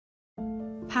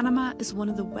Panama is one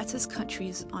of the wettest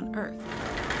countries on Earth.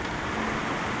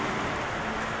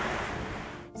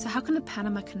 So how can the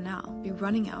Panama Canal be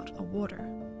running out of water?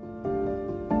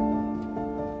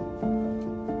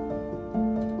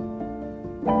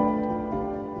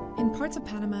 In parts of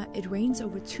Panama, it rains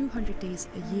over 200 days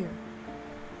a year.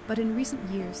 But in recent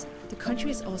years, the country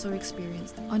has also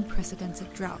experienced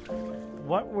unprecedented drought.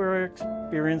 What we're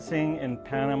experiencing in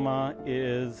Panama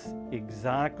is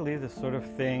exactly the sort of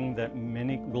thing that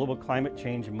many global climate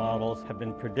change models have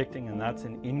been predicting, and that's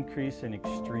an increase in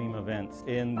extreme events.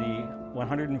 In the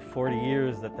 140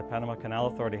 years that the Panama Canal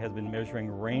Authority has been measuring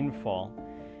rainfall,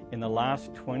 in the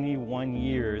last 21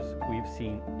 years, we've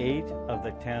seen 8 of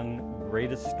the 10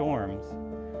 greatest storms.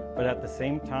 But at the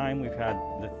same time, we've had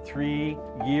the 3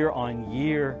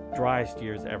 year-on-year driest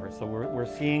years ever. So we're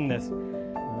seeing this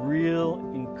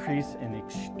real increase in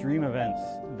extreme events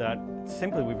that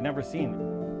simply we've never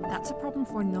seen. That's a problem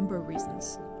for a number of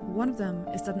reasons. One of them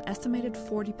is that an estimated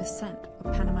 40%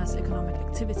 of Panama's economic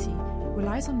activity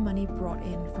relies on money brought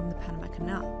in from the Panama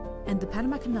Canal. And the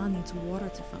Panama Canal needs water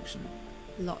to function.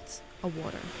 Lots of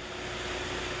water.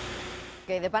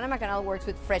 Okay, the Panama Canal works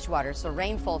with fresh water, so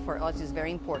rainfall for us is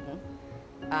very important,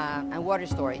 and water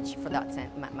storage for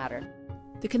that matter.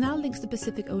 The canal links the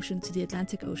Pacific Ocean to the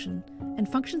Atlantic Ocean and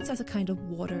functions as a kind of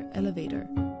water elevator.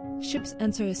 Ships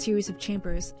enter a series of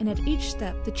chambers, and at each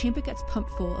step, the chamber gets pumped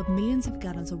full of millions of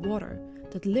gallons of water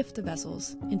that lift the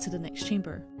vessels into the next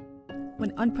chamber.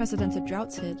 When unprecedented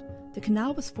droughts hit, the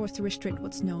canal was forced to restrict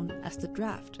what's known as the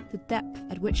draft, the depth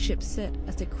at which ships sit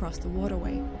as they cross the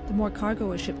waterway. The more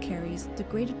cargo a ship carries, the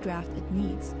greater draft it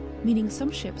needs, meaning some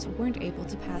ships weren't able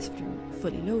to pass through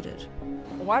fully loaded.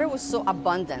 Water was so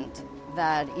abundant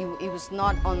that it was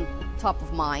not on top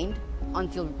of mind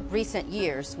until recent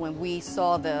years when we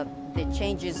saw the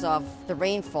changes of the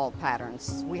rainfall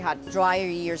patterns. We had drier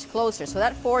years closer, so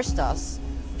that forced us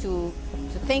to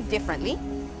think differently.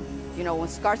 You know, when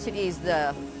scarcity is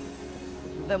the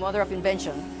mother of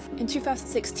invention. In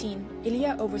 2016,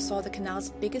 ILIA oversaw the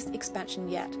canal's biggest expansion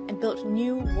yet and built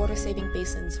new water-saving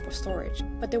basins for storage,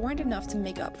 but they weren't enough to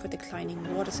make up for declining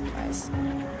water supplies.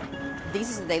 This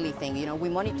is a daily thing, you know, we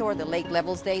monitor the lake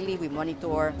levels daily, we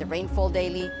monitor the rainfall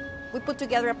daily. We put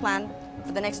together a plan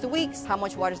for the next 2 weeks. How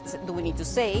much water do we need to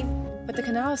save? But the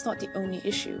canal is not the only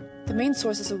issue. The main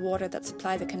sources of water that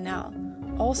supply the canal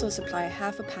also supply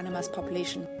half of Panama's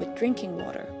population with drinking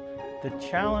water. The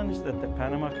challenge that the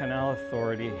Panama Canal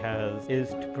Authority has is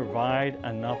to provide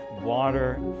enough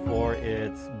water for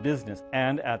its business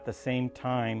and at the same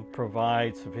time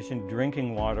provide sufficient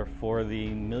drinking water for the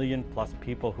million-plus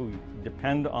people who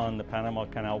depend on the Panama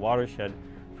Canal watershed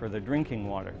for the drinking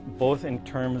water, both in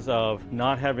terms of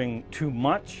not having too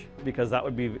much, because that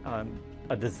would be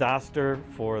a disaster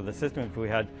for the system if we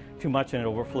had too much and it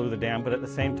overflew the dam, but at the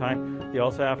same time, they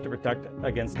also have to protect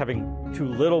against having too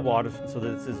little water, so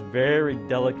that it's this very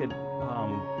delicate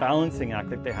balancing act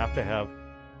that they have to have.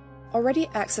 Already,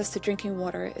 access to drinking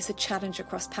water is a challenge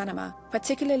across Panama,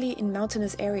 particularly in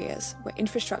mountainous areas where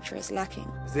infrastructure is lacking.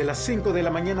 Desde las 5 de la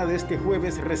mañana de este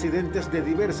jueves, residentes de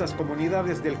diversas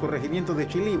comunidades del corregimiento de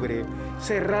Chilibre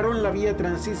cerraron la vía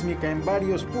transísmica en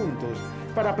varios puntos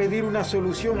para pedir una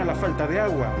solución a la falta de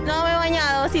agua. No me he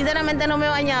bañado, sinceramente no me he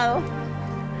bañado.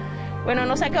 Bueno,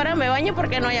 no sé a qué hora me baño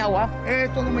porque no hay agua.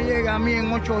 Esto no me llega a mí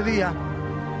en 8 días.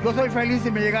 Yo soy feliz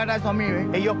si me llegara eso a mí.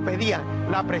 Ellos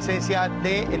pedían la presencia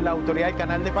de la autoridad del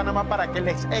Canal de Panamá para que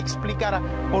les explicara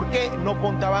por qué no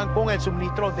contaban con el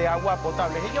suministro de agua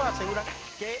potable. Ellos aseguran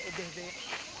que desde...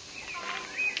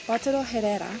 Bartolo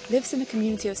Herrera lives in the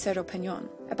community of Cerro Peñón,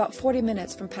 about 40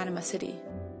 minutes from Panama City.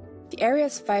 The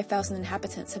area's 5,000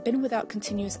 inhabitants have been without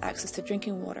continuous access to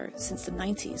drinking water since the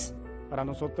 90s. Para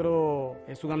nosotros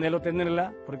es un anhelo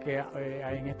tenerla porque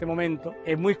en este momento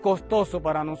es muy costoso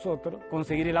para nosotros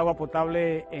conseguir el agua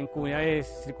potable en comunidades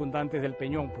circundantes del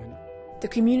Peñón. Pues, ¿no? The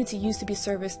community used to be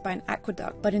serviced by an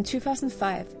aqueduct, but in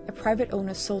 2005, a private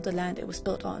owner sold the land it was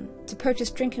built on. To purchase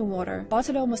drinking water,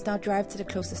 Bartolo must now drive to the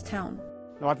closest town.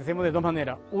 Nos abastecemos de dos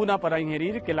maneras. Una para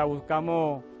ingerir, que la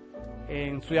buscamos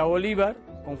en Ciudad Bolívar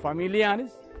con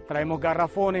familiares. Traemos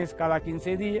garrafones cada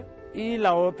 15 días. Y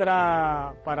la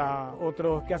otra para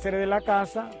otros quehaceres de la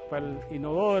casa, para el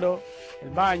inodoro,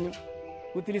 el baño.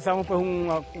 Utilizamos pues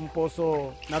un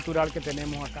pozo natural que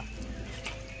tenemos acá.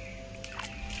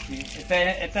 Sí,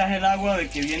 esta es el agua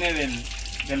que viene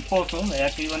del pozo, de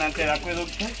allá que iban antes del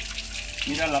acueducto.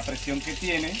 Mira la presión que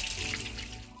tiene.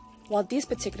 While these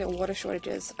particular water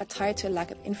shortages are tied to a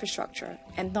lack of infrastructure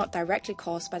and not directly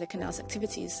caused by the canal's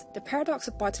activities, the paradox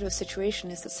of Bartolo's situation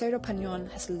is that Cerro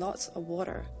Peñón has lots of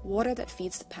water that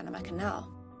feeds the Panama Canal.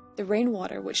 The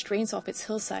rainwater, which drains off its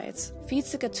hillsides,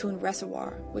 feeds the Gatun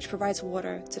Reservoir, which provides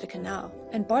water to the canal.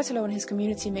 And Bartolo and his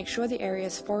community make sure the area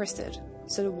is forested,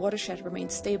 so the watershed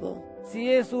remains stable. Sí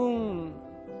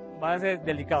va a ser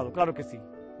delicado, claro que sí.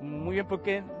 Muy bien,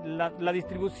 porque la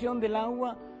distribución del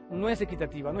agua no es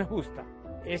equitativa, no es justa.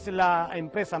 Es la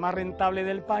empresa más rentable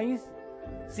del país,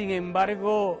 sin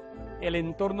embargo, el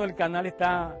entorno del canal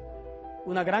está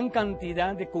una gran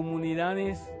cantidad de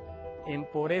comunidades en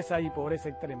pobreza y pobreza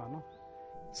extrema, ¿no?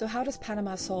 So how does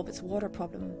Panama solve its water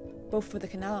problem, both for the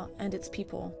canal and its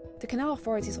people? The canal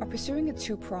authorities are pursuing a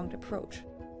two-pronged approach.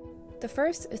 The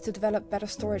first is to develop better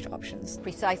storage options.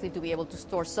 Precisely to be able to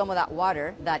store some of that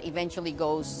water that eventually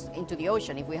goes into the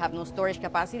ocean. If we have no storage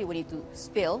capacity, we need to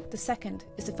spill. The second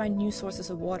is to find new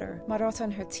sources of water. Marota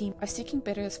and her team are seeking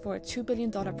bidders for a $2 billion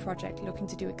project looking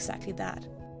to do exactly that.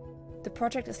 The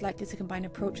project is likely to combine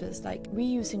approaches like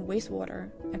reusing wastewater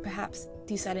and perhaps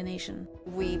desalination.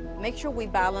 We make sure we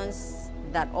balance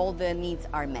that all the needs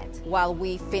are met while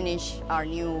we finish our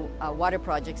new water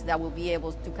projects that will be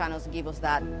able to kind of give us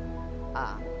that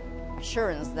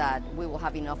assurance that we will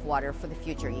have enough water for the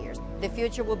future years. The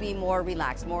future will be more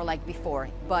relaxed, more like before,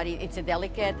 but it's a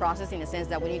delicate process in a sense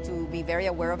that we need to be very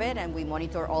aware of it and we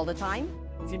monitor all the time.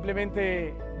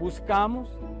 Simplemente buscamos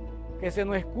que se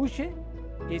nos escuche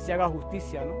y se haga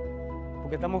justicia, ¿no?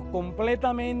 Porque estamos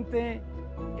completamente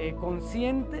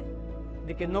conscientes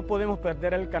de que no podemos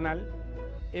perder el canal.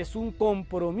 Es un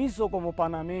compromiso como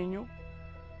panameño,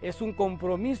 es un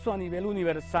compromiso a nivel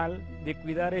universal de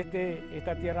cuidar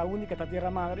esta tierra única, esta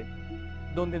tierra madre,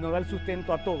 donde nos da el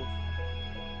sustento a todos.